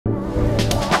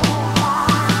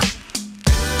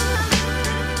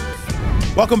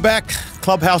Welcome back,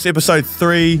 Clubhouse episode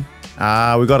 3. We've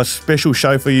got a special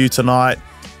show for you tonight.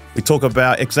 We talk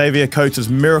about Xavier Coates'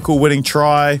 miracle-winning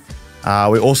try.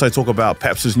 We also talk about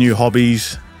Paps' new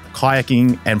hobbies,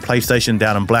 kayaking and PlayStation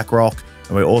down in Black Rock.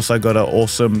 And we also got an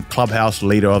awesome Clubhouse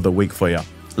Leader of the Week for you.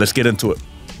 Let's get into it.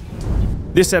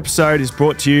 This episode is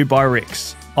brought to you by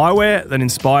RIXX Eyewear that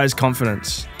inspires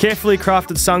confidence. Carefully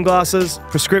crafted sunglasses,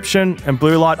 prescription and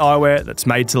blue light eyewear that's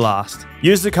made to last.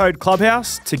 Use the code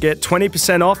Clubhouse to get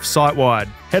 20% off site-wide.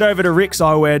 Head over to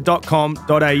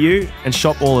rixeyewear.com.au and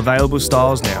shop all available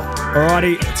styles now.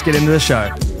 Alrighty, let's get into the show.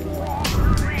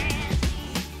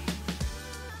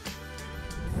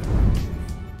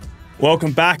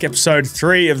 Welcome back, episode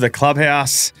 3 of the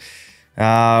Clubhouse.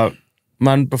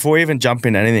 Man, before we even jump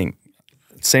into anything,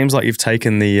 it seems like you've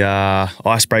taken the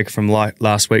icebreaker from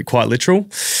last week quite literal.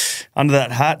 Under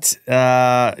that hat, do you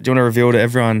want to reveal to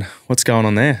everyone what's going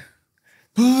on there?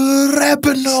 I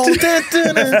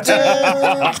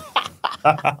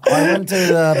went to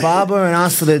the barber and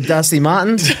asked for the Dusty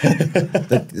Martins.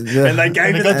 And they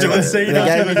gave me the John Cena. They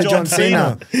gave me the John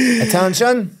Cena.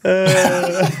 Attention.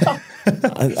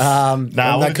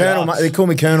 Colonel, they call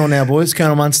me Colonel now, boys.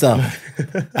 Colonel Munster.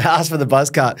 I asked for the buzz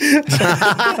cut.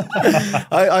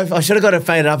 I should have got it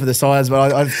faded up at the sides,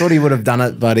 but I thought he would have done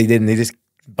it, but he didn't. He just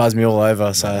buzzed me all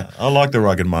over. So I like the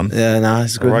rugged mun. Yeah, no,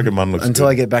 it's good. The rugged mun looks until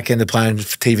good. I get back into playing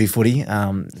TV footy.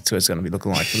 That's what it's going to be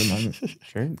looking like for the moment.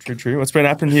 True. What's been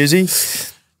happening,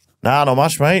 Hughesy? Nah, not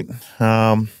much, mate.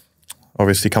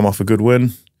 Obviously come off a good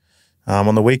win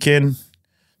on the weekend.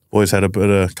 Boys had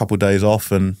a couple of days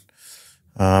off and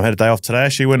had a day off today.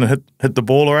 Actually went and hit the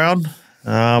ball around.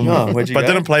 Where'd you but go?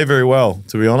 didn't play very well,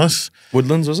 to be honest.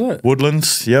 Woodlands, was it?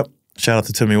 Woodlands, yep. Shout out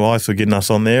to Timmy Wise for getting us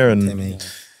on there. And Timmy.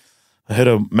 I hit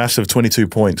a massive 22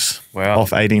 points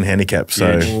off 18 handicaps.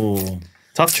 So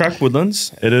Tough track,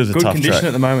 Woodlands. it is a Good tough condition track.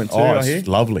 at the moment too, Oh, I hear. it's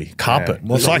lovely. Carpet.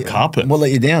 Yeah. It's like carpet. What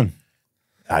let you down?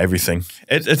 Everything.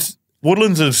 It's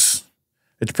Woodlands it's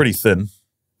pretty thin.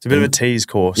 It's a bit of a tease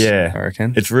course, Yeah. I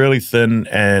reckon. It's really thin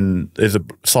and there's a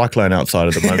cyclone outside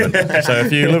at the moment. So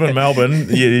if you live in Melbourne,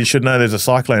 you should know there's a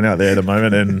cyclone out there at the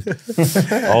moment and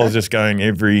I was just going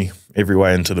every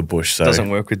way into the bush. So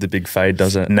Doesn't work with the big fade,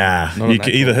 does it? Nah. Not You on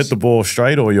can that either course. hit the ball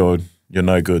straight or you're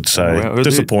no good. So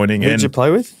disappointing. Who did you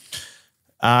play with?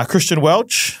 Christian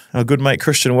Welch, our good mate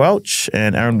Christian Welch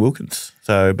and Aaron Wilkins.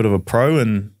 So a bit of a pro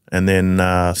and then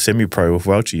semi-pro with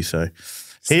Welchie. So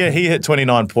he hit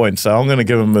 29 points. So I'm going to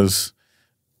give him his.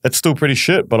 It's still pretty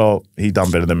shit, but he done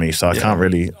better than me. So I can't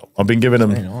really. I've been giving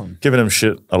him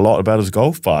shit a lot about his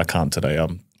golf, but I can't today.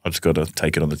 I just got to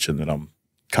take it on the chin that I'm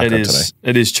cut today.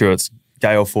 It is true. It's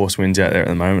gale force winds out there at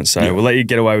the moment. So we'll let you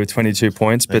get away with 22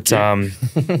 points. But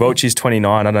Welchie's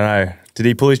 29. I don't know. Did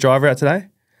he pull his driver out today?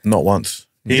 Not once.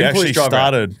 He didn't pull actually his driver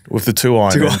started with the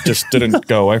 2-iron and just didn't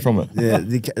go away from it. Yeah,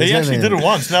 He actually did it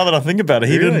once. Now that I think about it,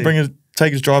 he didn't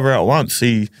take his driver out once.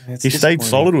 He stayed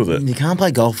solid with it. You can't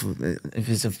play golf if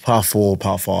it's a par 4,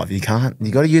 par 5. You can't.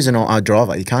 You got to use a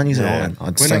driver. You can't use an iron. I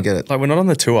just don't get it. Like, we're not on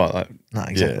the tour. Like, No,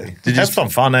 exactly. Yeah. Have some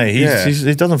fun, eh?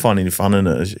 He doesn't find any fun in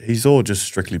it. He's all just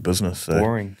strictly business. So.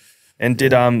 boring. And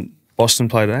did Boston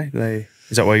play today?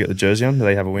 Is that why you got the jersey on? Did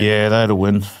they have a win? Yeah, they had a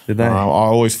win. Did they? I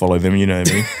always follow them, you know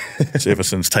me. Ever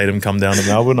since Tatum come down to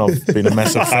Melbourne, I've been a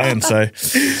massive fan. So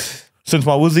since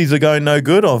my Wizzies are going no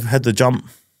good, I've had to jump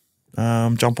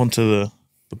onto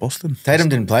the Boston. Tatum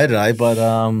didn't play today, but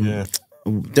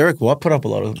Derek White put up a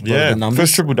lot of good numbers.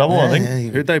 First triple-double, I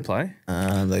think. Who'd they play?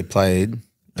 They played.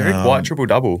 Derek White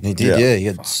triple-double. He did, Yeah. He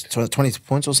had 20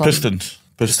 points or something.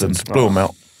 Pistons. Blew them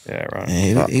out. Yeah, right.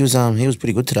 Yeah, he was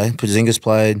pretty good today. Porzingis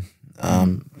played.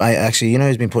 Actually,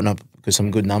 who's been putting up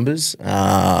some good numbers?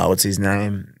 What's his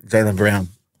name? Jaylen Brown.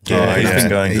 Yeah, he's been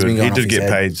going good. He off did his get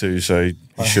head. paid too, so he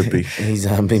should be. He's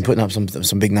been putting up some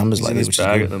big numbers He's in lately, his which is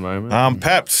bag good. at the moment.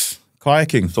 Paps,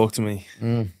 kayaking. Talk to me.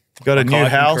 Got a new kayaking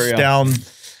house career.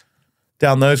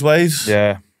 down those ways.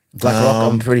 Yeah. Black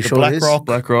Rock, I'm pretty the sure Black it is. Rock.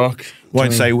 Black Rock.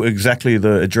 Won't say exactly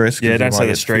the address. 'cause Yeah, you don't might say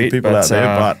the get street, people but, out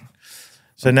there. But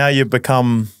so now you've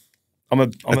become I'm a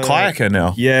a kayaker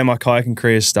now. Yeah, my kayaking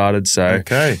career has started. So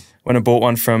Okay. when I bought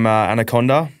one from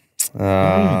Anaconda,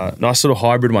 nice little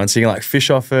hybrid one, so you can like fish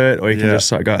off it, or you can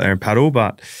just like go out there and paddle.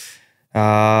 But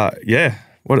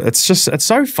it's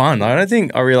so fun. I don't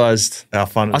think I realized How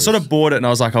fun it I sort is. of bought it and I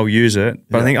was like, I'll use it.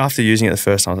 But I think after using it the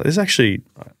first time, I was like, this is actually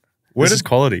this is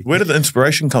quality. Where did the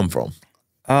inspiration come from?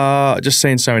 Just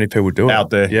seeing so many people do it Out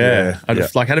there, Yeah, I yeah.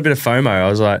 had a bit of FOMO. I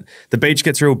was like, the beach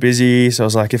gets real busy, so I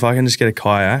was like, if I can just get a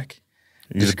kayak.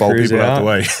 You just bowl cruise people out the out.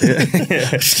 way.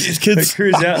 Kids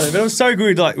cruise out there. But it was so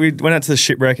good. Like we went out to the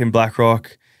shipwreck in Black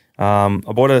Rock. I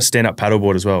bought a stand-up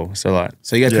paddleboard as well. So like,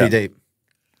 So you go pretty deep.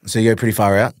 So you go pretty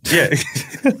far out? Yeah.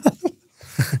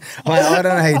 Mate, I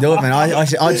don't know how you do it, man.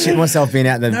 I'd shit myself being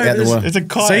out the water. It's a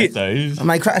kayak, though.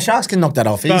 Mate, sharks can knock that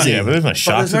off easy. Yeah, but there's no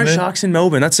sharks There's in no there. sharks in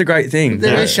Melbourne. That's a great thing.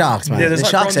 There is sharks, mate. Yeah, there's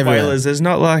like sharks bronze everywhere. whalers. There's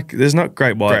not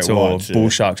great whites Great or whites, yeah. bull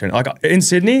sharks. Like in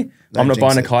Sydney, I'm not jinx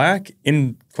buying a it. kayak.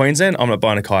 In Queensland, I'm not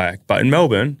buying a kayak. But in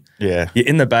Melbourne, Yeah. you're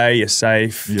in the bay, you're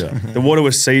safe. Yeah. The water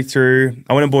was see-through.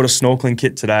 I went and bought a snorkeling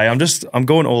kit today. I'm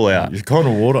going all out. You're kind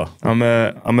of water. I'm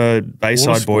a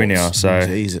Bayside boy sports. now, so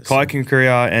Jesus. kayaking career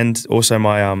and also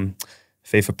my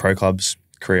FIFA Pro Clubs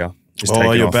career. Just Oh,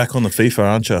 taken you're off. back on the FIFA,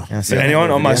 aren't you? Yeah, But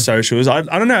anyone on my socials, I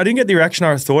don't know, I didn't get the reaction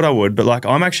I thought I would, but like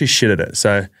I'm actually shit at it.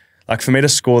 So like for me to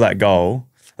score that goal,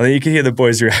 I think you can hear the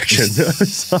boys' reaction.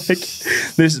 It's like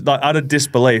this like utter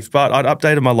disbelief. But I'd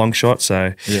updated my long shot,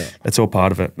 so Yeah. it's all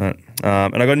part of it. But,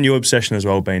 and I got a new obsession as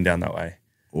well being down that way.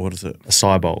 What is it?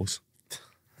 Acai bowls.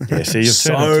 Yeah, see, you've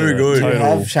So turned into a good. You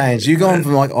total- have changed. You've gone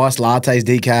from like iced lattes,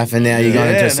 decaf, and now you're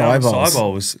going into now acai bowls. acai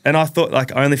bowls. And I thought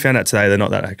like I only found out today they're not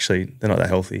that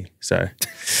healthy. So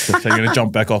So you're going to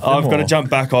jump back off them, I've got to or- jump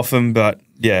back off them, but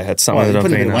yeah, it's something Well, that you're I've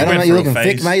putting a been bit of weight on went it. You're through a looking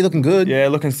thick, phase. mate. You're looking good. yeah,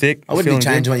 looking thick. I wouldn't feeling be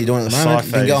changing good. what you're doing at the A moment.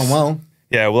 side Been going phase. well.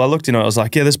 Yeah, well, I looked in it. I was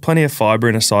like, yeah, there's plenty of fibre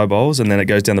in acai bowls, and then it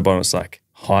goes down the bottom. It's like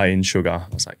high in sugar.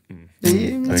 I was like,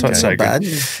 that's what's so Not bad.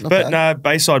 good. Not But bad. no,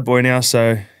 Bayside boy now,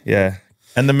 so yeah.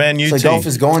 And the Man U So team. golf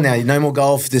is gone now. No more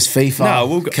golf. This FIFA. No,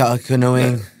 we'll go-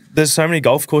 canoeing. There's so many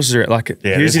golf courses. Like, Yeah,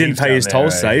 Husey there's didn't heaps pay his down there,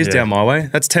 tolls today. He's yeah. down my way.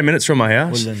 That's 10 minutes from my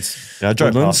house. Woodlands. Yeah, I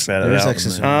drove Woodlands. past about There it is out. actually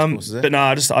and some courses there. But no,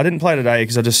 I didn't play today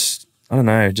because I don't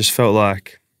know, just felt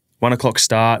like 1 o'clock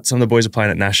start. Some of the boys are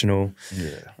playing at National. Yeah.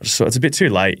 I just thought it's a bit too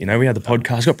late. You know, we had the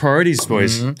podcast. Got priorities,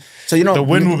 boys. So you're not. The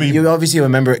win will be- You obviously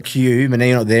remember at Q, but now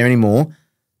you're not there anymore.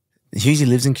 Husey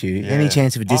lives in Q. Any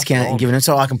chance of a discount and giving it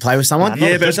so I can play with someone?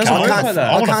 Yeah, but it doesn't work like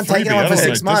that. I can't take anyone for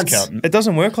 6 months. It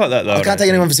doesn't work like that, though. I can't take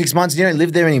anyone for 6 months. You don't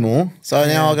live there anymore. So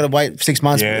now I've got to wait 6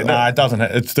 months. Yeah, no, it doesn't.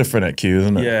 It's different at Q,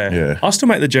 isn't it? Yeah. Yeah. I'll still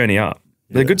make the journey up.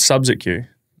 They're good subs at Q.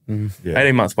 Yeah.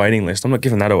 18-month waiting list. I'm not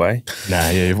giving that away. Nah,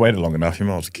 yeah, you've waited long enough. You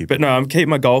might as well keep But it. no, I'm keeping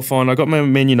my golf on. I got my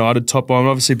Man United top on.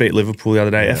 Obviously beat Liverpool the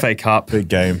other day. FA Cup. Big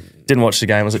game. Didn't watch the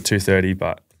game. I was at 2:30,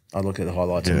 but I look at the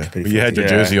highlights. Yeah. Yeah. But you had your Yeah.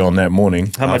 jersey on that morning.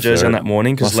 had my jersey on that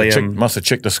morning because Liam... Must have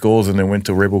checked the scores and then went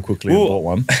to Rebel quickly and Ooh. bought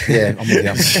one. Yeah, I'm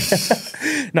with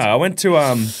you. No, I went to...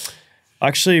 I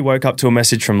actually woke up to a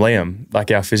message from Liam,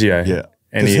 like our physio. Yeah.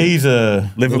 And Because he's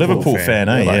a Liverpool fan,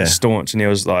 eh? Like Yeah. staunch. And he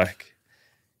was like...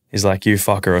 He's like, you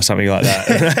fucker or something like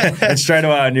that. And straight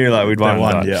away I knew like we'd won. They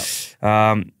won,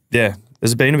 but, yeah,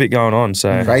 there's been a bit going on.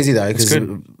 So Crazy though, It's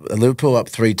because Liverpool up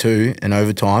 3-2 in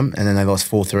overtime, and then they lost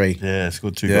 4-3. Yeah,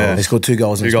 scored 2 Yeah. They goals. scored 2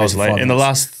 goals in two the goals space of late 5 in the minutes.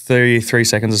 last 33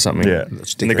 seconds or something. Yeah. And the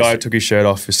ridiculous. guy who took his shirt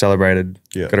off, who celebrated,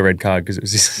 Yeah. got a red card because it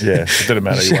was his. Yeah, it didn't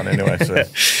matter. You won anyway.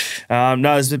 So.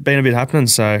 No, there's been a bit happening,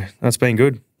 so that's been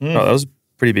good. Mm. Oh, that was a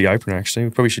pretty big opener, actually. We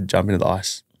probably should jump into the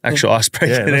ice. Actual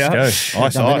icebreaker Yeah, now. let's go.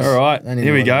 Ice, Jump in. ice. All right, Don't need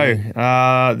here we to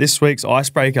go. This week's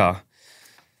icebreaker.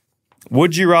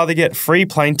 Would you rather get free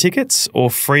plane tickets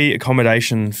or free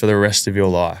accommodation for the rest of your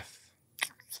life?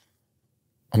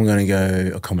 I'm going to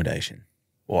go accommodation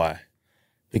Why?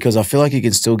 because I feel like you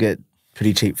can still get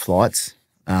pretty cheap flights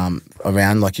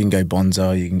around. Like you can go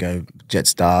Bonzo, you can go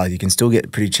Jetstar, you can still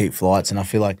get pretty cheap flights, and I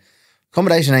feel like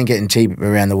accommodation ain't getting cheap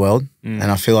around the world. And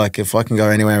I feel like if I can go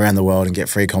anywhere around the world and get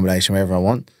free accommodation wherever I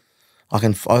want,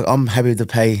 I'm happy to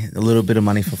pay a little bit of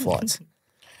money for flights.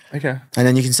 Okay. And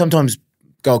then you can sometimes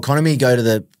go economy, go to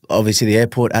the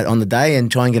airport on the day and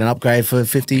try and get an upgrade for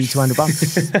 $50 to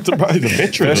 $100. It's probably the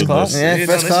veteran. First of class? this. Yeah, You've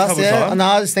first done this a class. couple Yeah, times? no,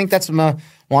 I just think that's my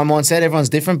mindset. Everyone's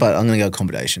different, but I'm going to go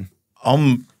accommodation.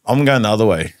 I'm going the other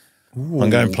way. I'm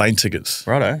going plane tickets.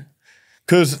 Righto.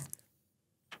 Because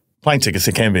plane tickets,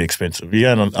 it can be expensive. You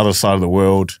go on the other side of the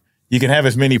world, you can have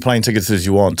as many plane tickets as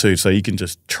you want too, so you can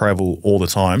just travel all the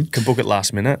time. Can book it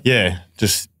last minute. Yeah,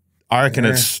 I reckon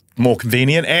it's more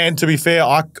convenient. And to be fair,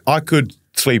 I could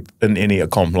sleep in any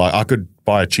accom. Like I could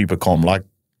buy a cheaper comm, like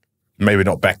maybe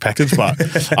not backpackers,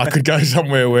 but I could go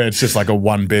somewhere where it's just like a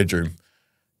 1 bedroom.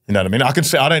 You know what I mean? I could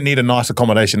say I don't need a nice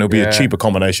accommodation. It'll be Yeah. a cheap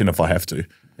accommodation if I have to.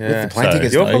 Yeah. With the plane So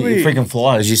tickets, you're though, probably- you freaking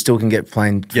flyers, you still can get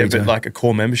plane. Yeah, free but time. like a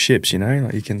core memberships, you know,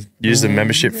 like you can use the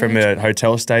membership from the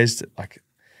hotel stays. Like,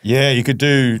 Yeah, you could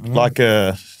do like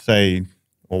a say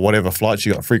or whatever flights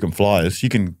you got, frequent flyers. You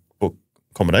can book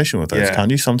accommodation with those, Yeah.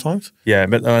 can't you? Sometimes. yeah,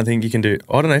 but I think you can do.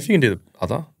 I don't know if you can do the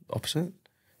other opposite,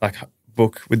 like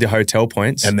book with the hotel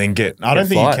points. And then I don't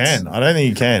think flights. you can. I don't think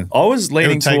you can. I was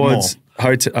leaning take towards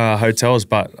hotels,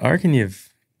 but I reckon you've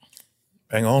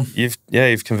Hang on.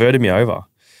 converted me over.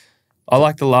 I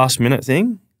like the last minute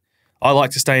thing. I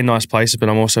like to stay in nice places, but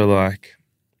I'm also like,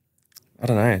 I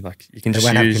don't know. Like you can They just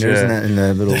won't have use canoes in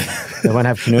the little. They won't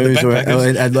have canoes or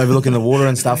overlooking the water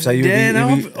and stuff. So and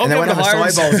they won't have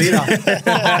acai bowls either.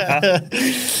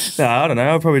 No, I don't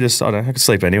know. I could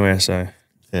sleep anywhere. So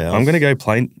Yeah, I'm gonna go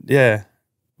plane. Yeah,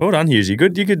 well done, Hughes. You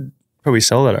could probably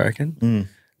sell that. I reckon.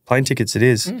 Plane tickets it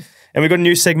is. And we've got a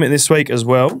new segment this week as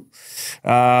well.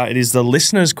 It is the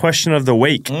listener's question of the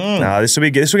week. This will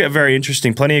get very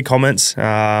interesting. Plenty of comments.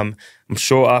 I'm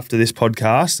sure after this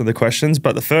podcast of the questions,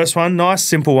 but the first one, nice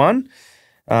simple one,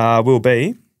 will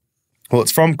be. Well,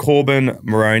 it's from Corbin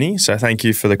Moroney. So thank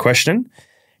you for the question.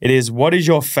 It is, what is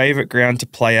your favourite ground to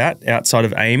play at outside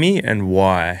of Amy and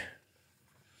why?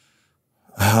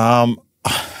 I'm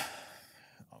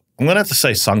gonna have to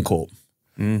say Suncorp.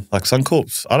 Like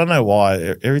Suncorp's, I don't know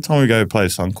why. Every time we go play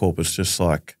Suncorp, it's just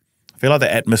like I feel like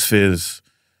the atmosphere's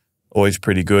always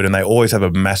pretty good, and they always have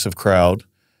a massive crowd,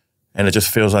 and it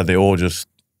just feels like they're all just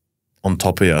on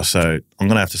top of you. So I'm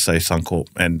gonna have to say Suncorp,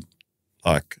 and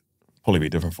like probably be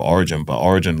different for Origin, but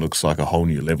Origin looks like a whole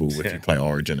new level if you play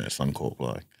Origin at Suncorp.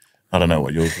 Like I don't know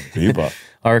what yours would be, but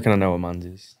I reckon I know what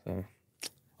Munnys is. So.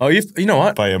 Oh, you know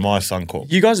what? But yeah, my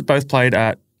Suncorp. You guys have both played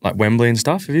at like Wembley and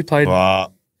stuff. Have you played?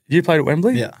 You played at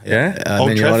Wembley? Yeah.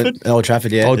 Old Trafford? Old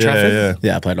Trafford, yeah. Old Trafford?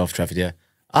 Yeah, I played Old Trafford, yeah.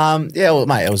 Well,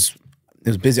 mate, it was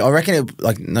busy. I reckon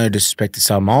no disrespect to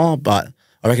Samoa, but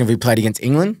I reckon if we played against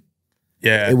England,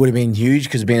 it would have been huge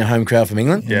because it'd been a home crowd from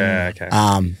England. Yeah, okay.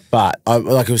 But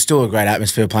it was still a great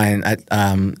atmosphere playing at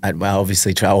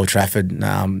obviously Old Trafford.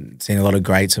 Seen a lot of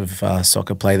greats of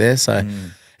soccer play there, so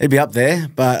it'd be up there.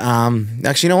 But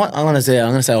actually, you know what? I'm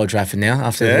gonna say Old Trafford now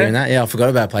after hearing that. Yeah, I forgot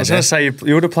about playing. I was gonna say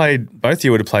you would have played. Both of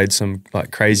you would have played some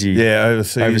like crazy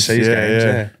overseas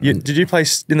games. Yeah. Did you play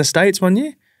in the States one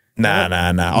year? Nah.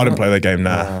 I didn't play that game.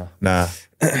 Nah.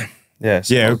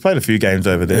 Yeah, we played a few games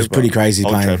over there. It was pretty crazy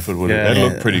Old playing. Trafford it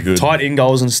looked pretty good. Tight in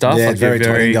goals and stuff. Yeah, like very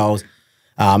tight in goals.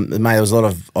 Mate, there was a lot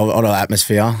of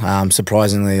atmosphere.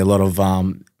 Surprisingly, a lot of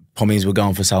pommies were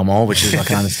going for Samoa, which is I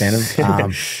can understand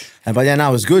them. But yeah, no,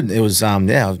 it was good. It was I'm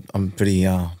pretty.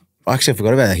 Actually, I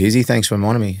forgot about that, Hughesy. Thanks for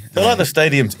reminding me. I feel like the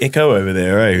stadium's echo over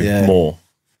there, Yeah. more.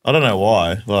 I don't know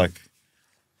why. Like,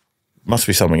 must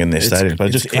be something in their stadium, but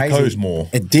it just crazy. echoes more.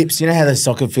 It dips. You know how the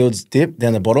soccer fields dip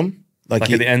down the bottom? Like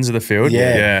at the ends of the field?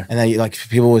 Yeah. And they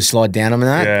people would slide down them and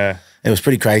that. Yeah. It was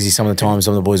pretty crazy some of the times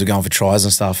some of the boys were going for tries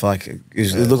and stuff. Like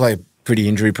it looked like a pretty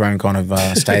injury-prone kind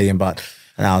of stadium, but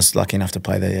I was lucky enough to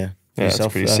play there, yeah. Yeah, that's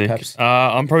pretty sick. Paps?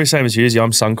 I'm probably same as Hughes.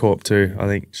 I'm Suncorp too. I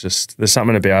think it's just there's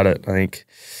something about it. I think,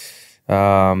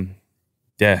 I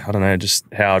don't know, just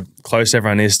how close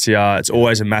everyone is to you. It's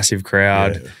always a massive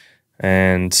crowd,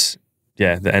 and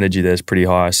the energy there is pretty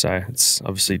high. So it's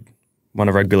obviously one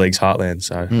of rugby league's heartland.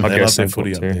 So I'd go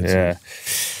Suncorp too. Yeah.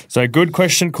 So good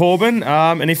question, Corbin.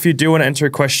 And if you do want to enter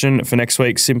a question for next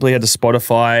week, simply head to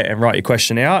Spotify and write your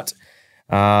question out.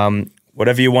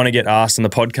 Whatever you want to get asked in the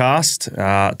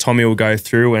podcast, Tommy will go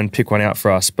through and pick one out for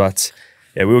us. But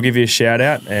yeah, we'll give you a shout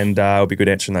out and it'll be good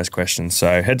answering those questions.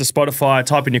 So head to Spotify,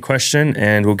 type in your question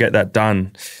and we'll get that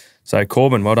done. So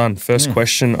Corbin, well done. First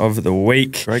question of the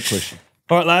week. Great question.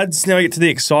 All right, lads, now we get to the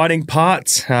exciting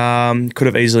part. Could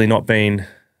have easily not been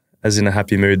as in a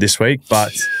happy mood this week,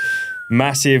 but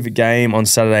massive game on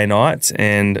Saturday night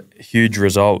and huge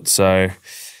result. So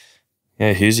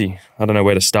yeah, Hughesy, I don't know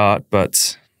where to start,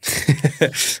 but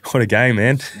what a game,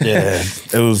 man. Yeah,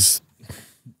 it was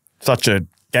such a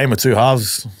game of two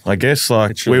halves, I guess.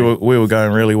 Like we were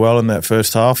going really well in that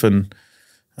first half and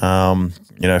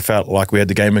felt like we had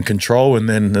the game in control, and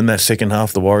then in that second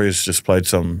half the Warriors just played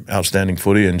some outstanding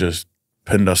footy and just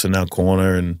pinned us in our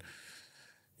corner, and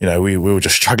we were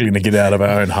just struggling to get out of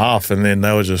our own half, and then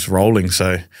they were just rolling.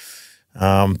 So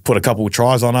put a couple of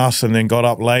tries on us and then got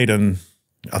up late, and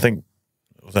I think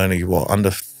it was only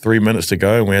under 3 minutes to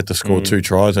go and we had to score 2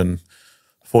 tries, and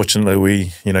fortunately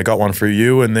we got one through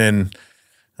you, and then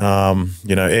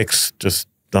X just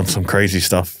done some crazy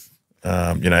stuff.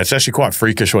 It's actually quite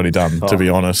freakish what he done, to be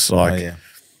honest. Like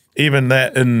even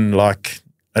that in like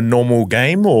a normal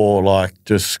game or like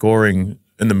just scoring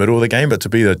in the middle of the game, but to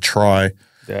be the try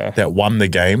that won the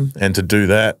game and to do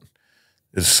that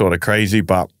is sort of crazy.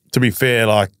 But to be fair,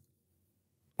 like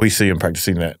we see him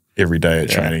practicing that every day at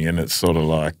training, and it's sort of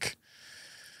like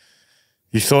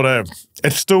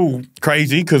it's still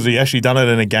crazy because he actually done it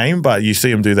in a game, but you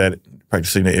see him do that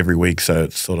practicing it every week. So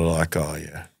it's sort of like, oh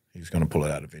yeah, he's going to pull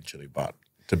it out eventually. But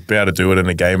to be able to do it in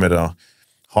a game at a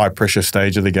high pressure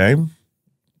stage of the game,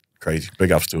 crazy.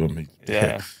 Big ups to him.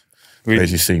 Yeah.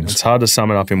 Crazy scenes. It's hard to sum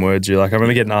it up in words. I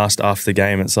remember getting asked after the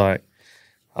game, it's like,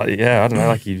 Yeah, I don't know.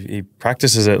 Like he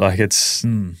practices it like it's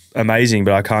amazing,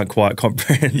 but I can't quite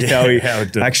comprehend how he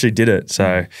actually did it.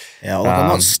 So Yeah, like, I'm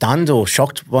not stunned or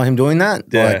shocked by him doing that.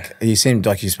 Yeah. Like he seemed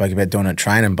like you spoke about doing it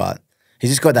training, but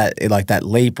he's just got that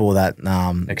leap or that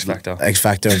X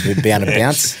factor of being able to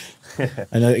bounce.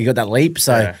 And he got that leap.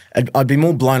 So Yeah. I'd be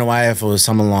more blown away if it was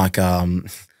someone like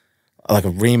a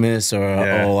Remus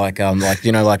or like like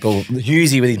or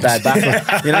Husey with his bad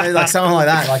back, like someone like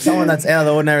that, like someone that's out of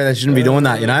the ordinary that shouldn't be doing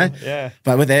that, Yeah.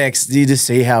 But with X, you just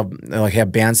see how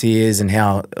bouncy he is and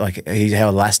how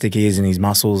elastic he is in his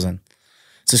muscles, and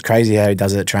it's just crazy how he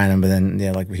does it at training. But then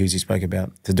like Husey spoke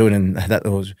about, to do it in that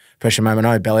little pressure moment.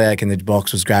 Oh, bellyache in the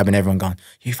box was grabbing everyone, going,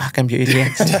 "You fucking beauty,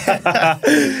 X."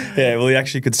 Yeah, well, he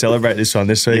actually could celebrate this one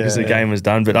this week because the game was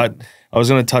done. But I was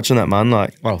going to touch on that, man.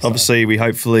 Like, obviously, we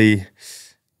hopefully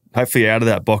out of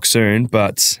that box soon.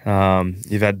 But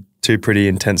you've had 2 pretty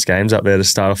intense games up there to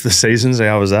start off the season. So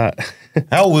how was that?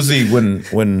 How was he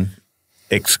when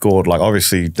X scored? Like,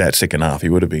 obviously, that second half, he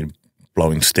would have been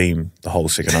blowing steam the whole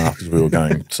second half because we were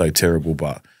going so terrible.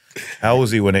 But how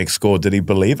was he when X scored? Did he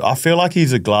believe? I feel like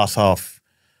he's a glass half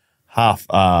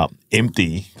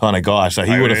empty kind of guy, so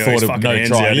he would have thought of no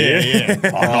try. Yeah.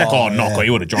 Knock on, he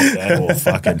would have dropped that or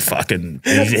fucking.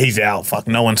 He's out. Fuck,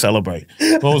 no one celebrate.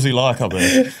 What was he like up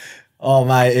there? Oh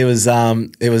mate, it was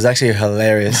actually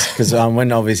hilarious because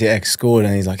when obviously X scored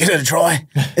and he's like, "Is it a try?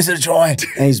 Is it a try?"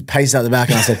 And he's paced out the back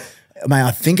and I said, "Mate,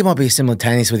 I think it might be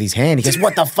simultaneous with his hand." He goes,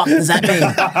 "What the fuck does that mean?"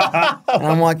 And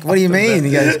I'm like, "What do you mean?" He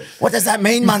goes, "What does that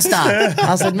mean, Munster?"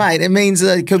 I said, "Mate, it means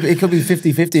it could be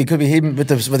 50-50. It could be him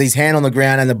with his hand on the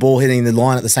ground and the ball hitting the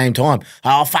line at the same time."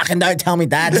 "Oh, fucking don't tell me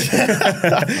that."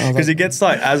 Because he gets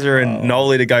like Azza and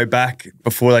Nolly to go back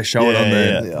before they show it on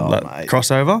the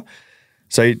crossover.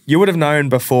 So you would have known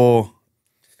before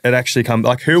it actually come.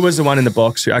 Like, who was the one in the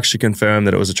box who actually confirmed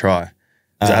that it was a try?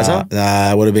 Was it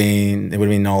Azza? It would have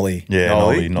been Nolly. Yeah,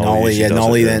 Nolly. Yeah,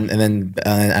 Nolly. Then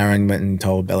Aaron went and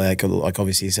told Bellyache. Like,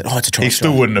 obviously, he said, "Oh, it's a try." He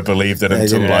still wouldn't have believed it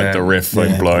until like the ref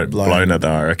blown it, though,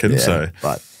 I reckon. Yeah, so,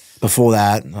 but before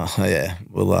that,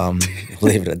 we'll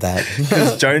leave it at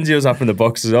that. Jonesy was up in the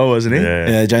box as well, wasn't he?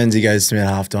 Yeah, Jonesy goes to me at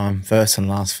halftime. First and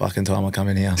last fucking time I come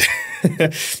in here.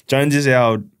 Jonesy's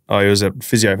he was a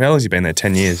physio. How long has he been there?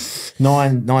 10 years?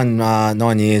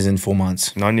 9 years and 4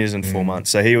 months. 9 years and 4 months.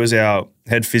 So he was our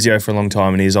head physio for a long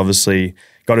time, and he's obviously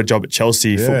got a job at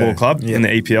Chelsea Football Club in the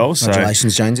EPL. So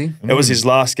congratulations, Jonesy. It was his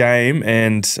last game,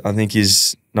 and I think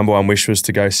his number one wish was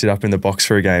to go sit up in the box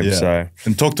for a game. yeah. So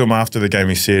And talk to him after the game.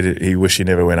 He said he wished he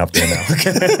never went up there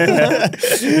now.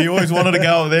 He always wanted to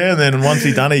go up there, and then once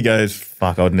he done it, he goes,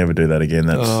 "Fuck, I'd never do that again.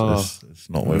 It's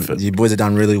not worth it." You boys have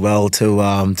done really well to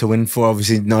win for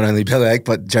obviously not only Bellyache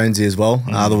but Jonesy as well.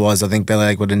 Otherwise, I think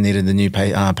Bellyache would have needed the new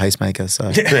pacemaker.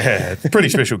 So Yeah, pretty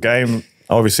special game.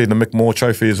 Obviously, the Mick Moore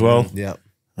Trophy as well. Yeah,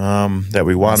 that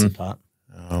we won.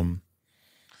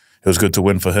 It was good to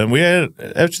win for him. We had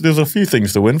actually there was a few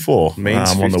things to win for on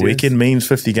the weekend. Means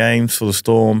 50 games for the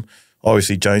Storm.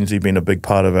 Obviously, Jonesy been a big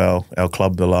part of our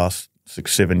club the last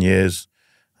 6-7 years,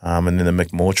 and then the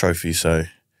Mick Moore Trophy. So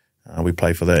we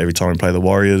play for that every time we play the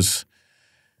Warriors.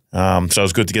 So it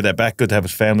was good to get that back. Good to have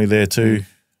his family there too,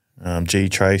 G,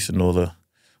 Trace, and all the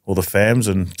fams,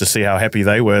 and to see how happy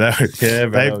they were.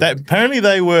 Apparently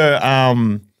they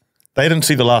were. They didn't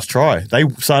see the last try. They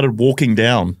started walking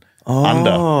down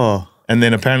under, and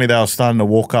then apparently they were starting to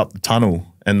walk up the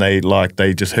tunnel, and they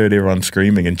just heard everyone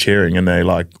screaming and cheering, and they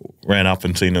ran up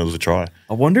and seen it was a try.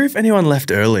 I wonder if anyone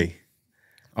left early.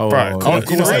 Bro,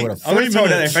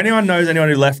 If anyone knows anyone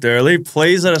who left early,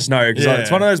 please let us know, because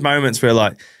it's one of those moments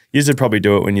where you should probably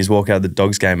do it when you walk out of the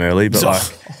Dogs game early, but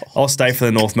I'll stay for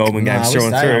the North Melbourne game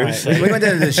through and through. We went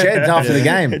down to the shed after the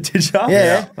game. Did you?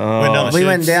 Yeah. We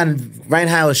went down, rain,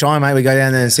 hail, or shine, mate. We go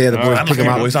down there and see how the boys pick them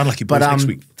up. Unlucky boys next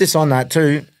week. Just on that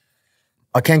too,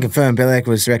 I can confirm Bellyache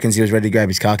reckons he was ready to grab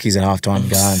his car keys at halftime and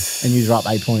go home, and you were up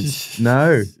 8 points.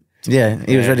 No. Yeah,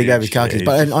 he was ready to grab his car keys.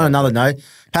 But on another note,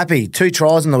 Pappy, 2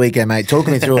 tries on the weekend, mate.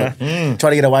 Talking me through it. Try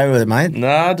to get away with it, mate.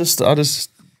 Nah, I just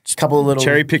couple of little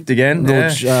cherry picked again.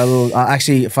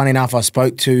 Actually, funny enough, I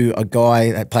spoke to a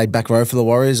guy that played back row for the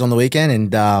Warriors on the weekend,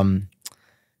 and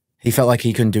he felt like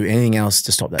he couldn't do anything else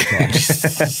to stop that try.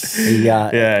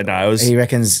 It was. He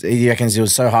reckons it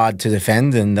was so hard to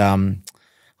defend, and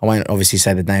I won't obviously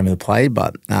say the name of the play,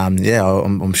 but I'm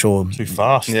sure Too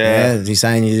fast. Yeah, he's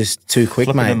saying you're just too quick,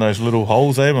 Flipping mate. in those little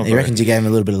holes there, my He reckons you gave him a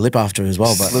little bit of lip after as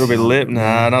well, but A little bit of lip.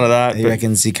 Nah, none of that. he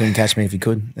reckons he couldn't catch me if he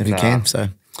can. So.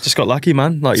 Just got lucky,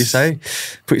 man. Like you say,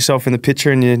 put yourself in the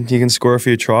picture and you can score a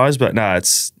few tries. But no,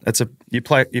 you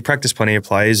practice plenty of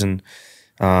plays, and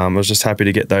I was just happy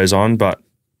to get those on. But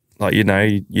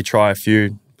you try a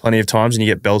few plenty of times and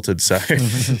you get belted. So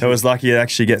it was lucky to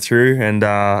actually get through. And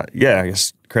I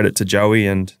guess credit to Joey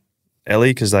and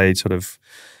Ellie because they sort of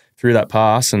threw that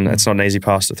pass, and it's not an easy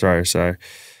pass to throw. So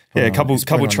yeah, a couple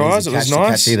tries. It was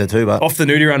nice. Either too, but Off the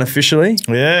nudie run officially.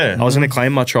 Yeah. I was going to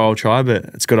claim my trial try, but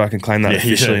it's good I can claim that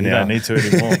officially you now. don't need to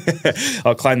anymore.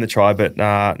 I'll claim the try, but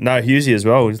no, Hughesy as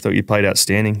well. I thought you played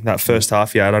outstanding. That first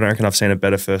half, I don't reckon I've seen a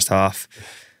better first half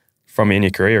from you in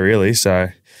your career, really. So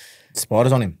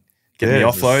spiders on him. getting the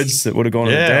offloads that would have gone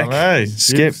on the deck. I know.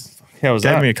 Skip, how was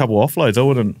Gave that? me a couple of offloads. I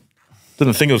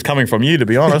didn't think it was coming from you, to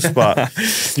be honest, but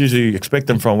usually expect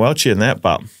them from Welchie and that.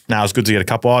 But now it was good to get a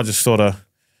couple. I just sort of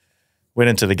went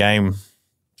into the game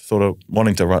sort of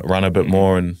wanting to run a bit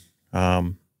more and,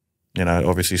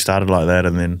 obviously started like that.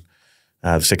 And then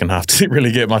the second half didn't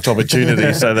really get much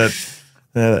opportunity. So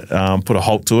that put a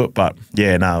halt to it. But,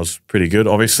 it was pretty good.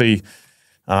 Obviously,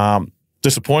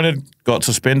 disappointed, got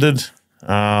suspended.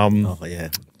 For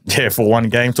one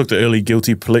game. Took the early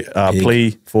guilty plea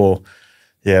for,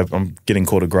 I'm getting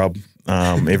caught a grub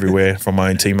everywhere from my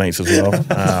own teammates as well.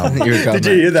 Did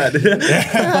you hear that?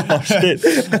 Oh, shit.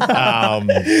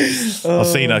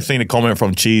 I've seen a comment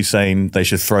from Cheese saying they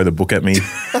should throw the book at me.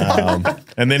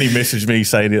 And then he messaged me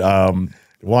saying,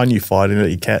 why aren't you fighting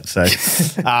it, you cat? So,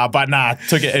 but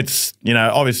took it. It's,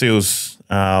 obviously it was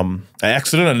an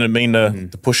accident. I didn't mean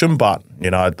to push him, but,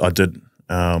 I did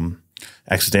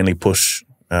accidentally push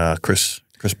Chris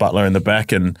Butler in the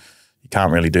back, and you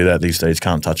can't really do that these days.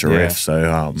 Can't touch a ref.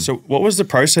 So, so what was the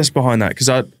process behind that? Because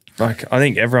I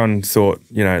think everyone thought,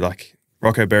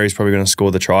 Rocco Berry's probably going to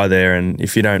score the try there, and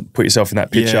if you don't put yourself in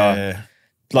that picture,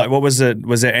 what was it?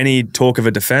 Was there any talk of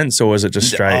a defence, or was it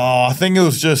just straight? Oh, I think it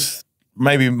was just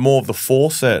maybe more of the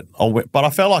force that I went, but I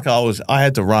felt like I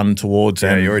had to run towards,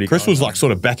 and Chris was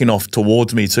sort of backing off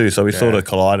towards me too, so we sort of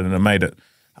collided, and it made it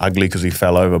ugly because he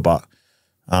fell over. But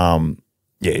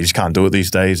you just can't do it these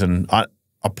days, and I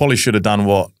probably should have done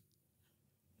what,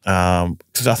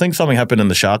 because I think something happened in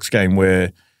the Sharks game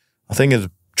where I think it's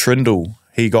Trindle,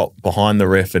 he got behind the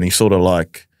ref and he sort of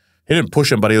he didn't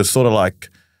push him, but he was sort of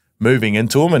moving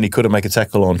into him, and he couldn't make a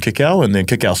tackle on Kickow, and then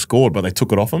Kickow scored, but they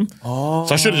took it off him. So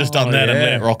I should have just done that and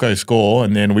let Rocco score,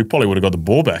 and then we probably would have got the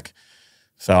ball back.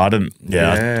 So I didn't,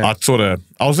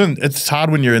 it's hard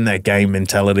when you're in that game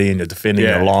mentality and you're defending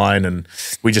your line, and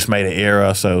we just made an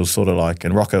error, so it was sort of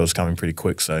and Rocco was coming pretty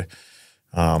quick, so.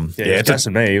 It's just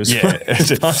me. It was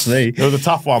past me. It was a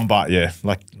tough one, but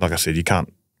like I said, you got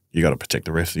to protect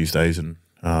the refs these days, and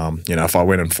if I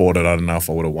went and fought it, I don't know if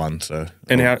I would have won. So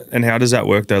how does that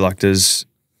work though? Does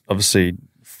obviously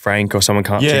Frank or someone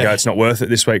can't go, it's not worth it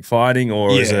this week fighting,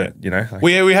 or is it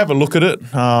we have a look at it.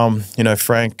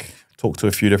 Frank talked to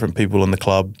a few different people in the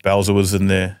club. Bowser was in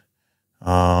there.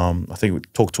 I think we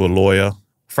talked to a lawyer.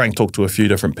 Frank talked to a few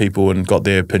different people and got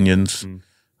their opinions,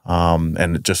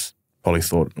 and it just probably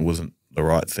thought it wasn't the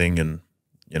right thing, and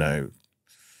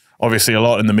obviously a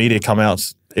lot in the media come out,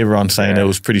 everyone's saying it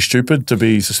was pretty stupid to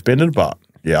be suspended, but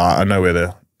I know where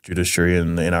the judiciary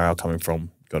and the NRL coming from.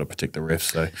 Got to protect the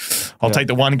refs, so I'll take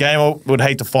the one game. I would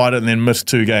hate to fight it and then miss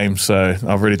 2 games, so I've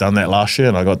already done that last year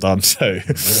and I got done. So we'll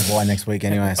have why next week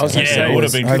anyway. So it would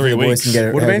have been 3 weeks.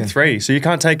 Would have been 3, so you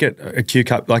can't take it a Q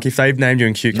Cup. If they've named you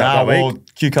in Q Cup that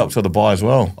week, Q Cup's got the bye as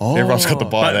well. Everyone's got the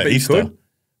bye that Easter.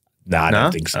 I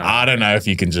don't think so. I don't know if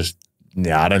you can just.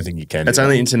 I don't think you can. It's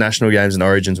only international games and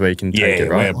origins where you can take it,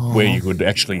 right? Where you could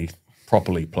actually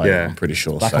properly play. I'm pretty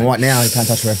sure. Black and white now. You can't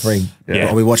touch a referee.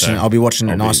 I'll be watching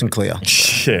it nice and clear.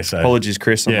 Apologies,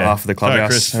 Chris, on behalf of the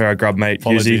clubhouse. Our grub mate,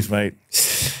 apologies, mate.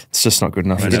 It's just not good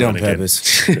enough. You did it on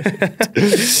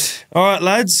purpose. All right,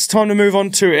 lads. Time to move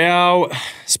on to our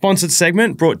sponsored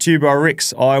segment brought to you by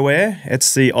RIXX Eyewear.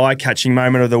 It's the eye-catching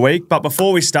moment of the week. But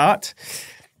before we start,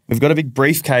 we've got a big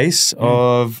briefcase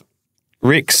of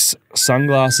RIXX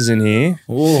sunglasses in here.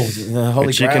 Oh, the holy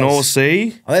which you can all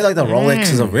see. Are they like the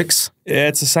Rolexes of RIXX? Yeah,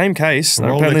 it's the same case.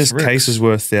 Apparently this case is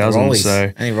worth thousands.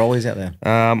 So any Rollies out there?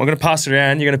 I'm going to pass it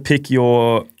around. You're going to pick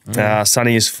your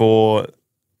sunnies for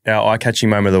our eye-catching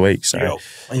moment of the week. So,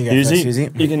 you go first, Susie.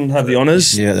 You can have the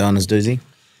honours. Yeah, the honours doozy.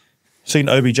 Seen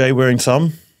OBJ wearing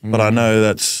some, but I know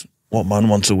that's what Mun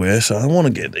wants to wear, so I want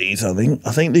to get these, I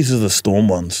think these are the Storm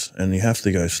ones, and you have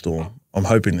to go Storm. I'm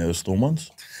hoping they're the Storm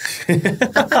ones. I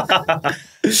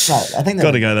think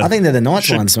Gotta go there. I think they're the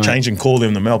Knights ones, mate. Change and call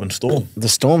them the Melbourne Storm. The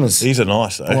Stormers. These are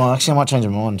nice, though. Well, actually, I might change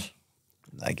my mind.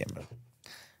 Again, but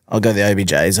I'll go the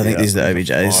OBJs. I think these are the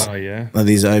OBJs. Oh, yeah. Are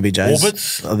these the OBJs?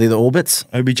 Orbits? Are they the Orbits?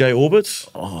 OBJ Orbits?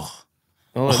 Oh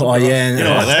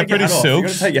yeah. They're pretty silks. You've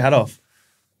got to take your hat off.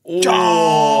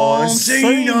 John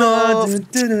Cena.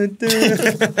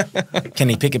 Can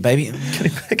he pick it, baby? Can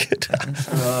you pick it? All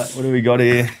right, what do we got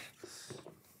here?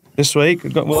 this week. I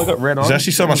got red on. There's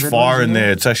actually so much fire in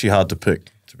there. It's actually hard to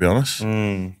pick, to be honest.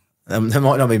 There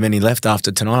might not be many left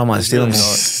after tonight. I might steal them.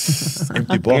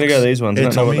 Empty I'm box. gonna go these ones. I Yeah,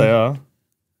 don't know what Tommy. they are,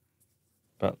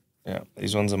 but yeah,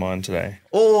 these ones are mine today.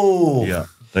 Oh, Yeah,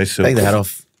 they still. take the hat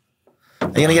off. Are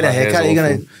you gonna get a haircut? Are you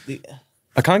gonna?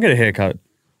 I can't get a haircut.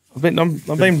 I've been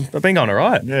going all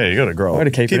right. Yeah, you got to grow. Way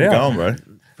to keep it out. going, bro.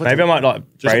 Maybe I might like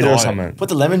braid it or diet. something. Put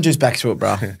the lemon juice back through it,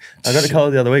 bro. I got a colour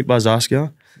the other week by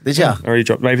Zaskia. Did ya? Already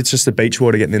dropped. Maybe it's just the beach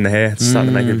water getting in the hair. It's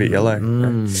starting to make it a bit yellow.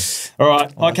 Yeah. All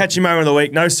right, I'll catch you moment of the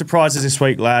week. No surprises this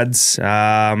week, lads.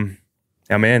 Our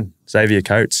man, Xavier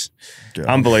Coates. Yeah.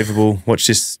 Unbelievable. Watched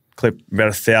this clip about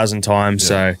 1,000 times.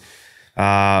 So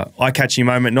I catch you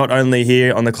moment not only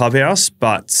here on the Clubhouse,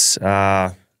 but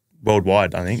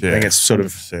worldwide, I think. I think it's sort of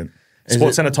 100%.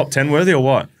 Sports Centre top 10 worthy or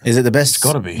what? Is it the best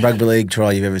gotta be. rugby league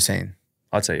try you've ever seen?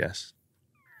 I'd say yes.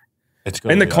 It's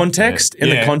In the context,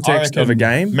 of a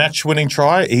game. match-winning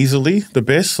try, easily the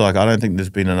best. Like, I don't think there's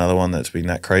been another one that's been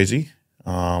that crazy.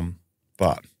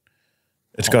 But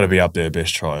it's got to be up there,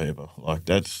 best try ever. Like,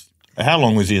 that's how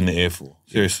long was he in the air for?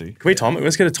 Seriously. Can we time it?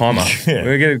 Let's get a timer. Yeah.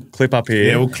 We'll get a clip up here.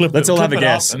 Yeah, we'll clip Let's it- all clip have a it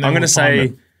up guess. and I'm then going to we'll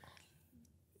time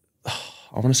say,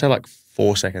 I want to say like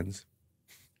 4 seconds.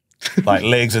 Like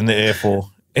legs in the air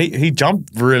for. He jumped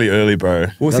really early, bro.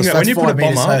 Well, think about when you put a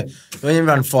bomb up, when you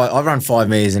run five, I run 5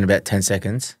 meters in about 10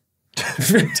 seconds.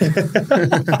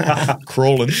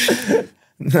 Crawling.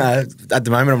 No, at the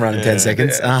moment I'm running 10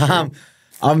 seconds. I'm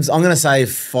going to say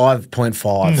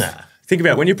 5.5. Nah. think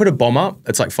about it, when you put a bomb up,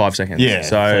 it's like 5 seconds. Yeah.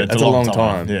 So it's that's a long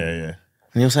time. Yeah, yeah.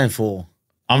 And you're saying 4.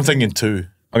 I'm thinking 2.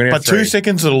 I'm gonna go But 2 3.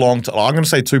 seconds is a long time. I'm going to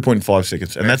say 2.5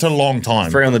 seconds, and that's a long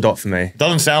time. 3 on the dot for me.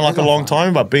 Doesn't sound like a long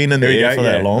time, but being in the Here we air go, for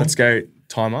that long. Let's go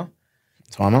timer.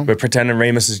 Timer? We're pretending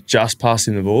Remus is just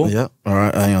passing the ball. Yeah. All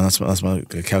right. Hang on. That's my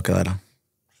calculator.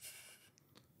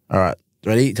 All right.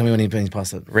 Ready? Tell me when he's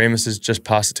passed it. Remus has just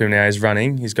passed it to him now. He's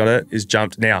running. He's got it. He's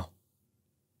jumped now.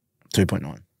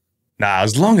 2.9. Nah, it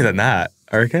was longer than that,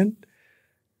 I reckon.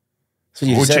 So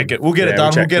you We'll said- check it. We'll get Yeah, it done.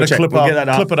 we'll check- We'll get we'll a check- clip we'll up. get that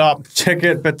up. Clip it up. Check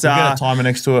it, but We'll get a timer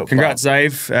next to it. congrats,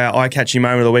 Dave. Eye-catching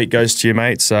moment of the week goes to you,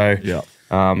 mate. So Yeah.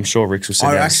 I'm sure RIXX will sit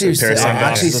I've down actually, and pair of I've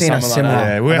actually sunglasses or seen a something like similar.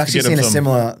 that. Yeah, we I've have to actually get him seen a some-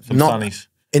 similar, Some not sunnies.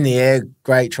 in the air,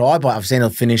 great try, but I've seen a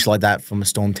finish like that from a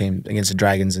Storm team against the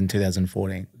Dragons in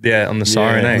 2014. Yeah, on the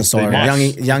siren, eh? On the siren.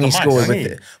 Mice. Youngie The scored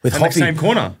mice. with And the Hoffy. same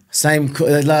corner.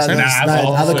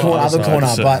 Other corner,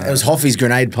 side. but it was Hoffy's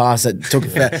grenade pass that took.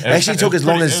 It actually took as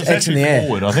long as X in the air.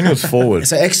 Forward. I think it was forward.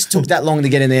 So X took that long to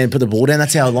get in there and put the ball down.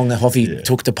 That's how long that Hoffy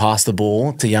took to pass the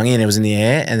ball to Youngie, and it was in the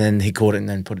air, and then he caught it and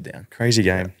then put it down. Crazy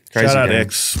game. Crazy Shout out game.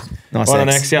 X. Nice. Well done,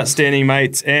 X. X. Outstanding,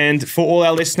 mate. And for all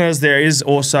our listeners, there is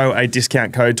also a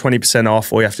discount code, 20%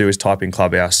 off. All you have to do is type in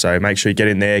Clubhouse. So make sure you get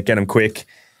in there, get them quick.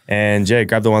 And yeah,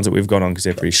 grab the ones that we've got on because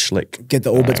they're pretty slick. Get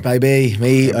the orbits, baby.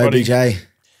 Me, OBJ.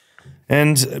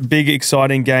 And big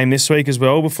exciting game this week as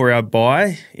well before our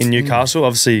bye in Newcastle.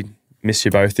 Obviously, miss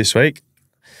you both this week.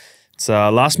 It's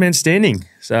last man standing.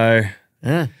 So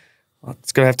Yeah.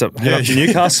 it's going to have to head up to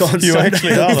Newcastle on You Sunday.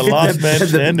 actually are the last man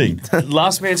standing.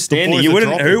 Last man standing. boys You are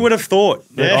wouldn't. dropping. Who would have thought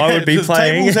that I would be the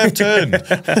playing? tables have turned.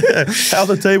 How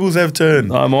the tables have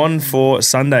turned. I'm on for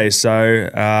Sunday. So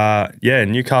yeah,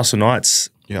 Newcastle Knights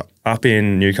Yeah. up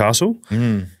in Newcastle.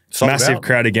 Sold Massive out.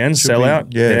 crowd again. Should Sell be- out.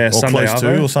 Yeah, or Sunday close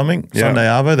Arvo. to or something. Yeah. Sunday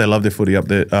Arvo. They love their footy up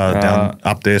there, down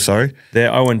up there. Sorry. They're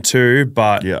 0-2,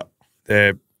 but Yeah.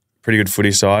 they're pretty good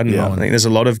footy side. And Yeah. I think there's a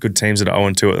lot of good teams that are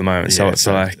 0-2 at the moment. So it's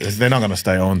like, they're not going to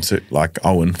stay on to like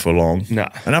Owen for long. No.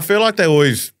 And I feel like they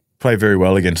always play very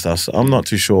well against us. I'm not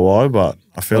too sure why, but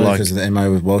I feel like because of the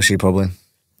MO with Welshie, probably.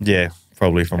 yeah,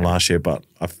 probably from last year. But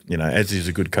as he's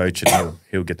a good coach, and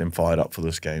he'll get them fired up for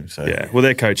this game. So yeah. Well,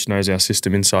 their coach knows our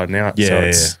system inside and out. Yeah, So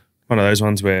it's one of those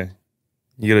ones where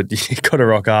you got to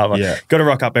rock up. Yeah. Got to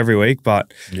rock up every week,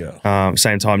 but yeah.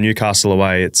 same time, Newcastle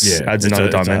away, adds It's another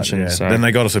it's dimension. yeah. So Then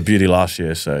they got us a beauty last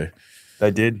year. So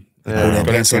they did. Yeah,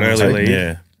 Got into an early lead.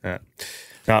 yeah. Yeah.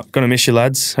 No, gonna miss you,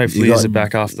 lads. Hopefully, You he's got-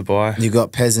 back after the bye. You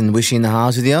got Pez and Wishy in the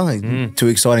halves with you. Like, 2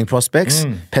 exciting prospects.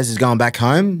 Pez is going back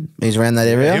home. He's around that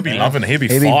area. He'll be loving it. He'll be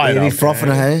He'll fired be up. frothing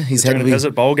her. He's head Doing to a be.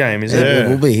 desert bowl game, is it? It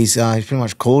will be. He's pretty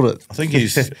much called it. I think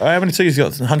he's. How many tickets? He's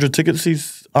got 100 tickets.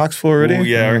 He's asked for already. Well,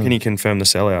 yeah, I reckon he confirmed the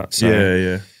sellout. So.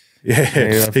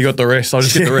 Yeah. He got the rest. I'll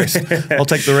just get the rest. I'll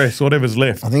take the rest. Whatever's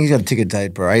left. I think he's got a ticket day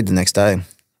parade the next day.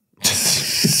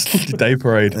 Day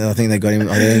parade. I think they got him.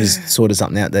 I think he's sorted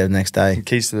something out there the next day.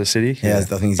 Keys to the city. Yeah, I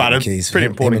think he's But got the a keys. pretty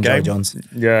Him important and Joe game. Johns.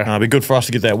 Yeah. It'd be good for us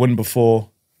to get that win before,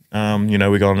 we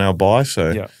got on our bye.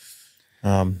 So,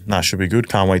 Yeah. it should be good.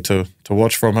 Can't wait to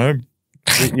watch from home.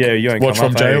 Yeah, you ain't Watch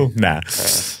come from up, jail. eh? Nah.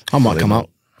 I might come up.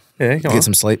 Yeah, come on. Get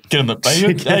some sleep. Get in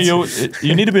the.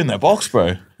 You need to be in that box, bro.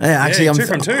 Yeah, actually, Yeah, I'm 2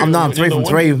 from 2. I'm 3 from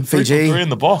 3, Fiji. 3 in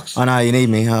the box. I know you need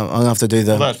me. I'm gonna have to do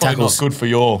the That's probably not tackles. good for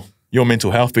your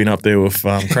mental health being up there with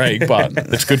Craig, but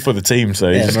it's good for the team. So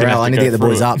Yeah, morale. I need to get the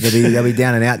boys up. They'll be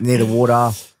down and out near the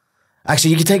water.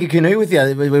 Actually, you can take a canoe with you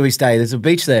where we stay. There's a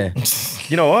beach there.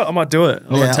 You know what? I might do it.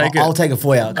 I'll take it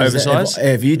for you. 'Cause Oversized?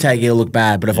 If you take it, it'll look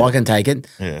bad. But if I can take it,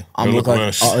 it'll look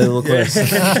worse. It'll look worse.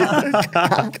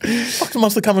 Fuck,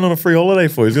 must have come in on a free holiday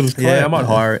for you. Yeah, I might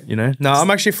hire it, No, I'm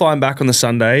actually flying back on the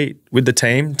Sunday with the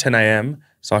team, 10 a.m,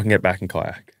 so I can get back and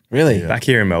kayak. Really? Back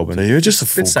here in Melbourne. So you're just a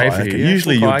full bit safer kayaker. here.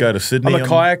 Usually Full you'll kayak. go to Sydney. I'm a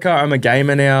kayaker. I'm a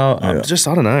gamer now. Yeah. I'm just,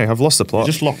 I don't know. I've lost the plot.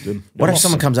 Just locked in. What if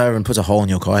someone comes over and puts a hole in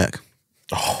your kayak?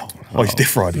 Oh, he's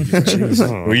diff riding.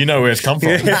 Well, you know where it's come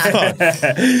from.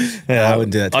 I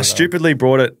wouldn't do that. I stupidly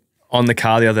brought it on the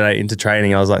car the other day into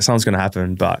training. I was like, something's going to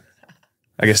happen, but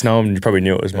I guess no one probably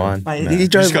knew it was mine. Mate, You he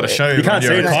drove. just got to show You can't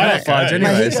see it. It's camouflage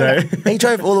anyway. He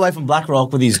drove all the way from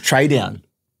Blackrock with his tray down.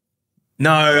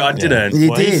 No, I didn't.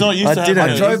 You Well, did. he's not used to having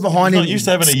I drove behind him. He's not used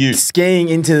to having a ute. Skiing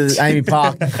into Amy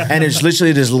Park, and it's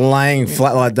literally just laying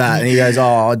flat like that. And he goes,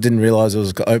 "Oh, I didn't realize it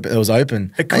was open." It was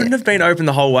open. It couldn't have been open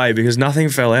the whole way because nothing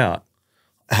fell out.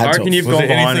 I reckon you've Was gone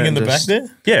there behind anything it in the and back just- there?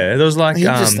 Yeah, there was like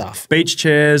Heaps of stuff. beach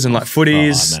chairs and like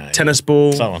footies, Oh, no. tennis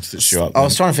ball. Someone stitched you up. I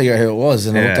was trying to figure out who it was,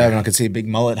 and I looked Yeah. over and I could see a big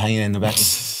mullet hanging in the back.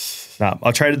 No,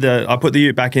 I put the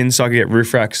ute back in so I could get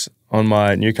roof racks on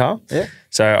my new car. Yeah.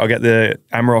 So I'll get the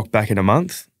Amarok back in a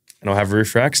month and I'll have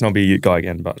roof racks and I'll be a ute guy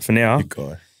again. But for now, Good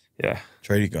guy. yeah,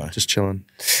 Tradie guy. just chilling.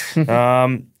 All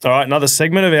right, another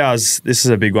segment of ours. This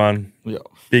is a big one. Yeah.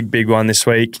 Big one this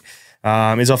week.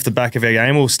 Is off the back of our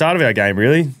game. Well, start of our game,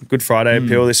 really. Good Friday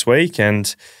appeal this week.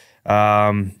 And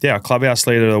our Clubhouse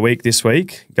Leader of the Week this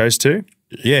week goes to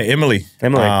Yeah, Emily.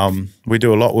 Emily. We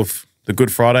do a lot with the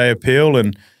Good Friday appeal,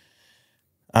 and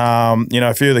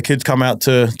a few of the kids come out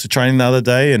to training the other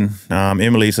day, and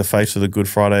Emily's the face of the Good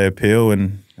Friday appeal,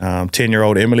 and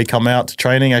 10-year-old Emily come out to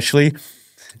training actually.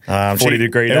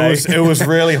 40-degree day. It was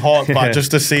really hot, but just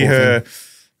to see her,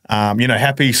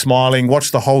 happy, smiling,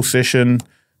 watch the whole session.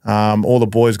 All the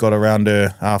boys got around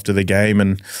her after the game,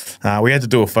 and we had to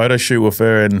do a photo shoot with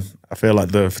her, and I feel like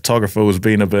the photographer was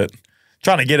being a bit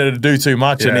trying to get her to do too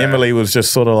much, and Yeah. Emily was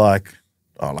just sort of like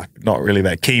not really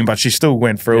that keen, but she still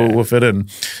went through with it and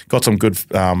got some good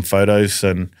photos,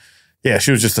 and yeah,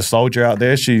 she was just a soldier out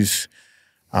there. She's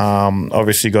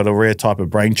obviously got a rare type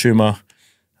of brain tumor,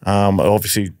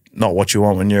 obviously not what you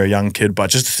want when you're a young kid,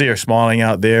 but just to see her smiling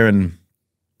out there and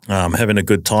having a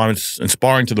good time. It's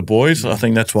inspiring to the boys. I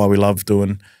think that's why we love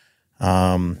doing,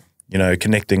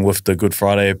 connecting with the Good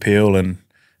Friday appeal and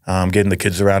getting the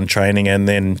kids around training, and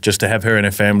then just to have her and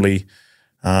her family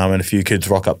and a few kids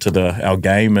rock up to our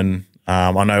game. And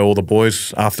I know all the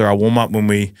boys after our warm up, when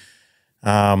we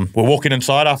were walking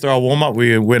inside after our warm up,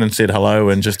 we went and said hello,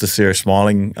 and just to see her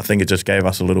smiling, I think it just gave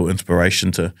us a little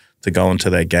inspiration to go into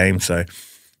that game. So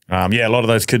a lot of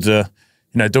those kids are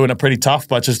doing it pretty tough,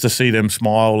 but just to see them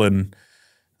smile and,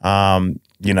 they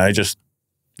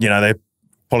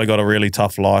probably got a really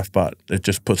tough life, but it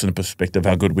just puts into perspective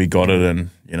how good we got it. And,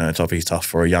 it's obviously tough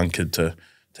for a young kid to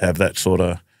have that sort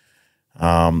of,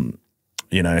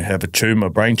 have a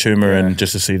brain tumor, and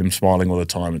just to see them smiling all the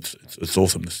time, it's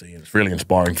awesome to see. And it's really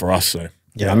inspiring for us. So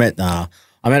Yeah, I met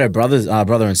her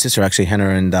brother and sister actually, Hannah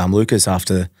and Lucas,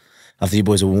 after you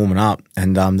boys were warming up,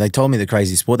 and they told me the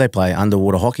crazy sport they play,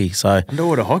 underwater hockey. So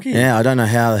underwater hockey. yeah, I don't know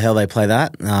how the hell they play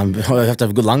that. I have to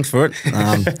have good lungs for it.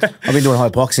 I've been doing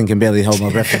hypoxia, can barely hold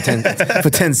my breath for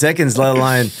 10 seconds, let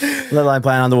alone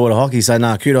playing underwater hockey. So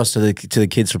kudos to the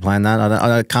kids for playing that.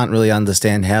 I can't really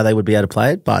understand how they would be able to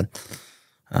play it, but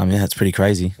it's pretty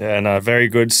crazy. Yeah, no, very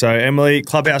good. So, Emily,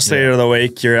 Clubhouse Leader of the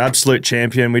Week, you're an absolute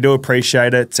champion. We do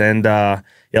appreciate it. And, like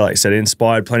I said, it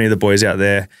inspired plenty of the boys out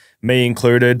there, me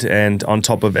included, and on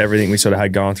top of everything we sort of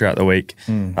had going throughout the week,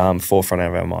 forefront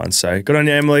of our minds. So, good on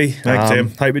you, Emily. Thanks, Em.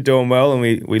 Hope you're doing well, and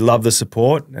we love the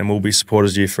support, and we'll be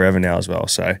supporters of you forever now as well.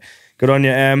 So, good on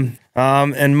you, Em.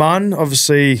 And Mun,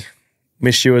 obviously,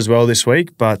 missed you as well this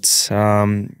week, but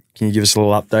can you give us a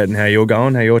little update on how you're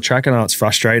going, how you're tracking? I know it's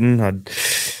frustrating. I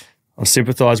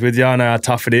sympathise with you. I know how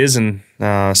tough it is, and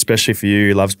especially for you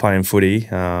who loves playing footy.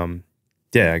 I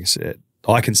guess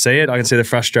I can see it. I can see the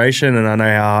frustration, and I know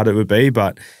how hard it would be.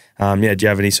 But do you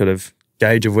have any sort of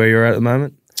gauge of where you're at the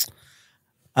moment?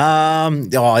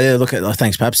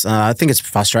 Thanks, Paps. I think it's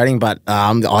frustrating, but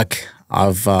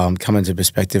I've come into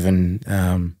perspective and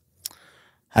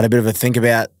had a bit of a think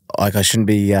about, I shouldn't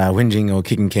be whinging or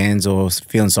kicking cans or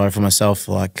feeling sorry for myself.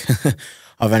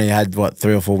 I've only had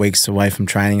 3 or 4 weeks away from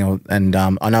training, and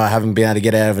I know I haven't been able to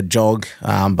get out of a jog,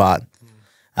 but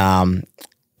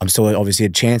I'm still obviously a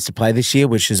chance to play this year,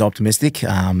 which is optimistic.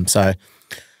 So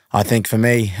I think for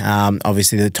me,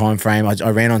 obviously the time frame, I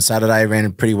ran on Saturday,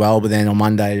 ran pretty well, but then on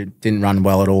Monday didn't run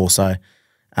well at all. So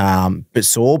bit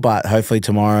sore, but hopefully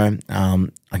tomorrow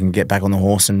I can get back on the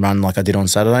horse and run like I did on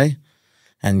Saturday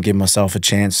and give myself a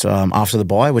chance after the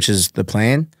bye, which is the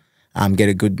plan. Get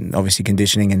a good, obviously,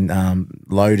 conditioning and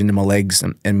load into my legs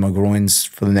and my groins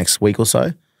for the next week or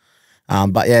so.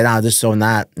 But yeah, no, just on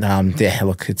that, yeah,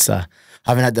 look, it's I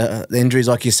haven't had the injuries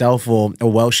like yourself or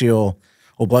Welshie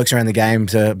or blokes around the game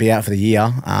to be out for the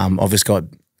year. I've just got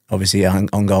obviously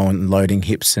ongoing loading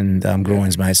hips and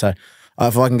groins, mate. So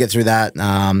if I can get through that,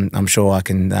 I'm sure I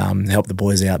can help the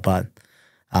boys out. But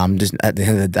just at the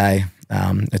end of the day,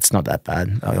 it's not that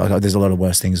bad. There's a lot of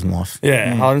worse things in life.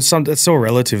 Yeah, it's all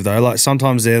relative though. Like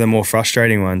sometimes they're the more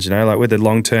frustrating ones, you know. Like with the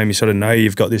long term, you sort of know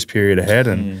you've got this period ahead,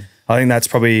 and I think that's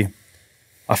probably.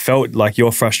 I felt like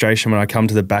your frustration when I come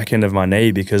to the back end of my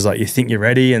knee because like you think you're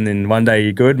ready, and then one day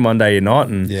you're good, and one day you're not,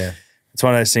 and it's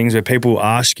one of those things where people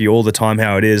ask you all the time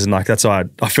how it is, and like that's why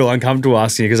I feel uncomfortable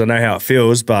asking you because I know how it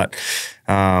feels, but.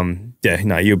 Yeah,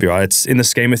 no, you'll be right. It's in the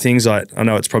scheme of things. I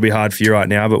know it's probably hard for you right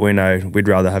now, but we know we'd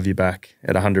rather have you back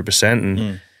at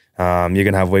 100%. And you're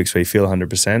gonna have weeks where you feel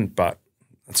 100%, but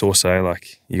it's also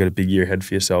like you got a big year ahead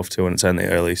for yourself too, and it's only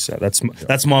early. So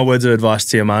that's my words of advice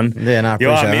to you, man. Yeah, no, I you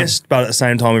are appreciate missed, but at the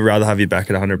same time, we'd rather have you back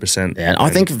at 100%. Yeah, and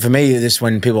I think for me, just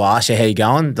when people ask you how you're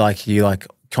going, like you like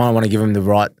kind of want to give them the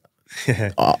right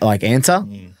like answer.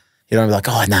 You don't be like,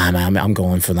 oh, nah, man, I'm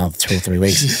going for another 2 or 3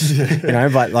 weeks. You know,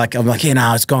 but like, I'm like, yeah,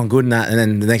 no, it's gone good and that. And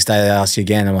then the next day they ask you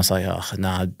again, and I was like, oh,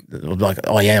 no. Nah. Like,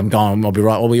 oh, yeah, I'm going. I'll be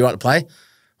right. Will you right to play?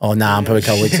 Oh, no, I'm probably a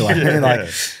couple weeks away. Like,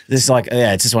 it's like,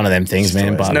 yeah, it's just one of them things,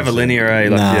 man. But it's never linear, eh?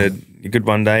 Like, you're good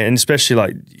one day. And especially,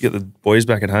 like, you get the boys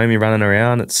back at home, you're running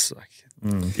around. It's like,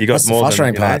 you got that's more the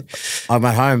frustrating than, part. I'm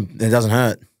at home, and it doesn't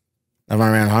hurt. I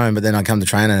run around home, but then I come to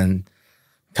training and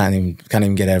can't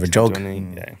even get out of a jog.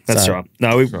 Yeah, that's right.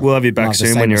 No, we'll have you back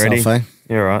soon when you're ready.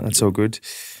 Yeah, right. That's all good.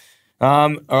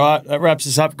 All right, that wraps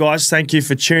us up, guys. Thank you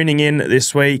for tuning in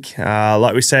this week.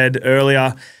 Like we said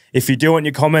earlier, if you do want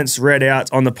your comments read out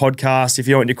on the podcast, if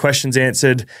you want your questions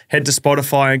answered, head to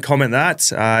Spotify and comment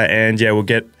that. And yeah, we'll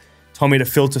get Tommy to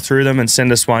filter through them and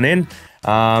send us one in.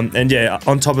 And yeah,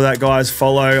 on top of that, guys,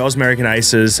 follow Aus American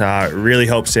Aces. It really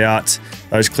helps out.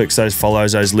 Those clicks, those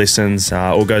follows, those listens,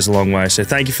 all goes a long way. So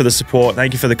thank you for the support.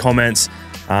 Thank you for the comments.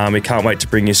 We can't wait to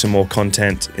bring you some more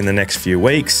content in the next few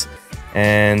weeks.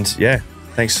 And yeah,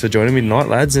 thanks for joining me tonight,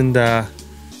 lads. And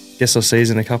guess I'll see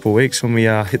you in a couple of weeks when we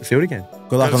hit the field again.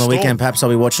 Good luck on the weekend, Paps. I'll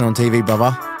be watching on TV,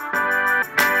 brother.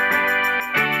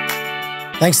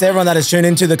 Thanks to everyone that has tuned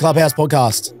into the Clubhouse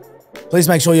podcast. Please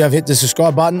make sure you have hit the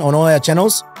subscribe button on all our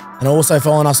channels and also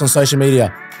following us on social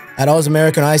media at Aus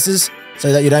American Aces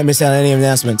so that you don't miss out on any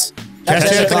announcements. Catch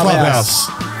you at the Clubhouse.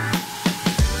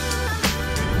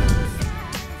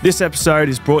 This episode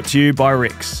is brought to you by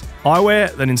RIXX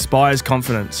Eyewear that inspires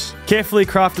confidence. Carefully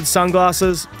crafted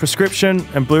sunglasses, prescription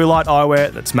and blue light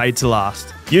eyewear that's made to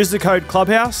last. Use the code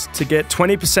Clubhouse to get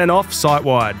 20% off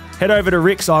site-wide. Head over to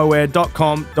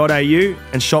rixeyewear.com.au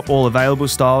and shop all available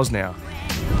styles now.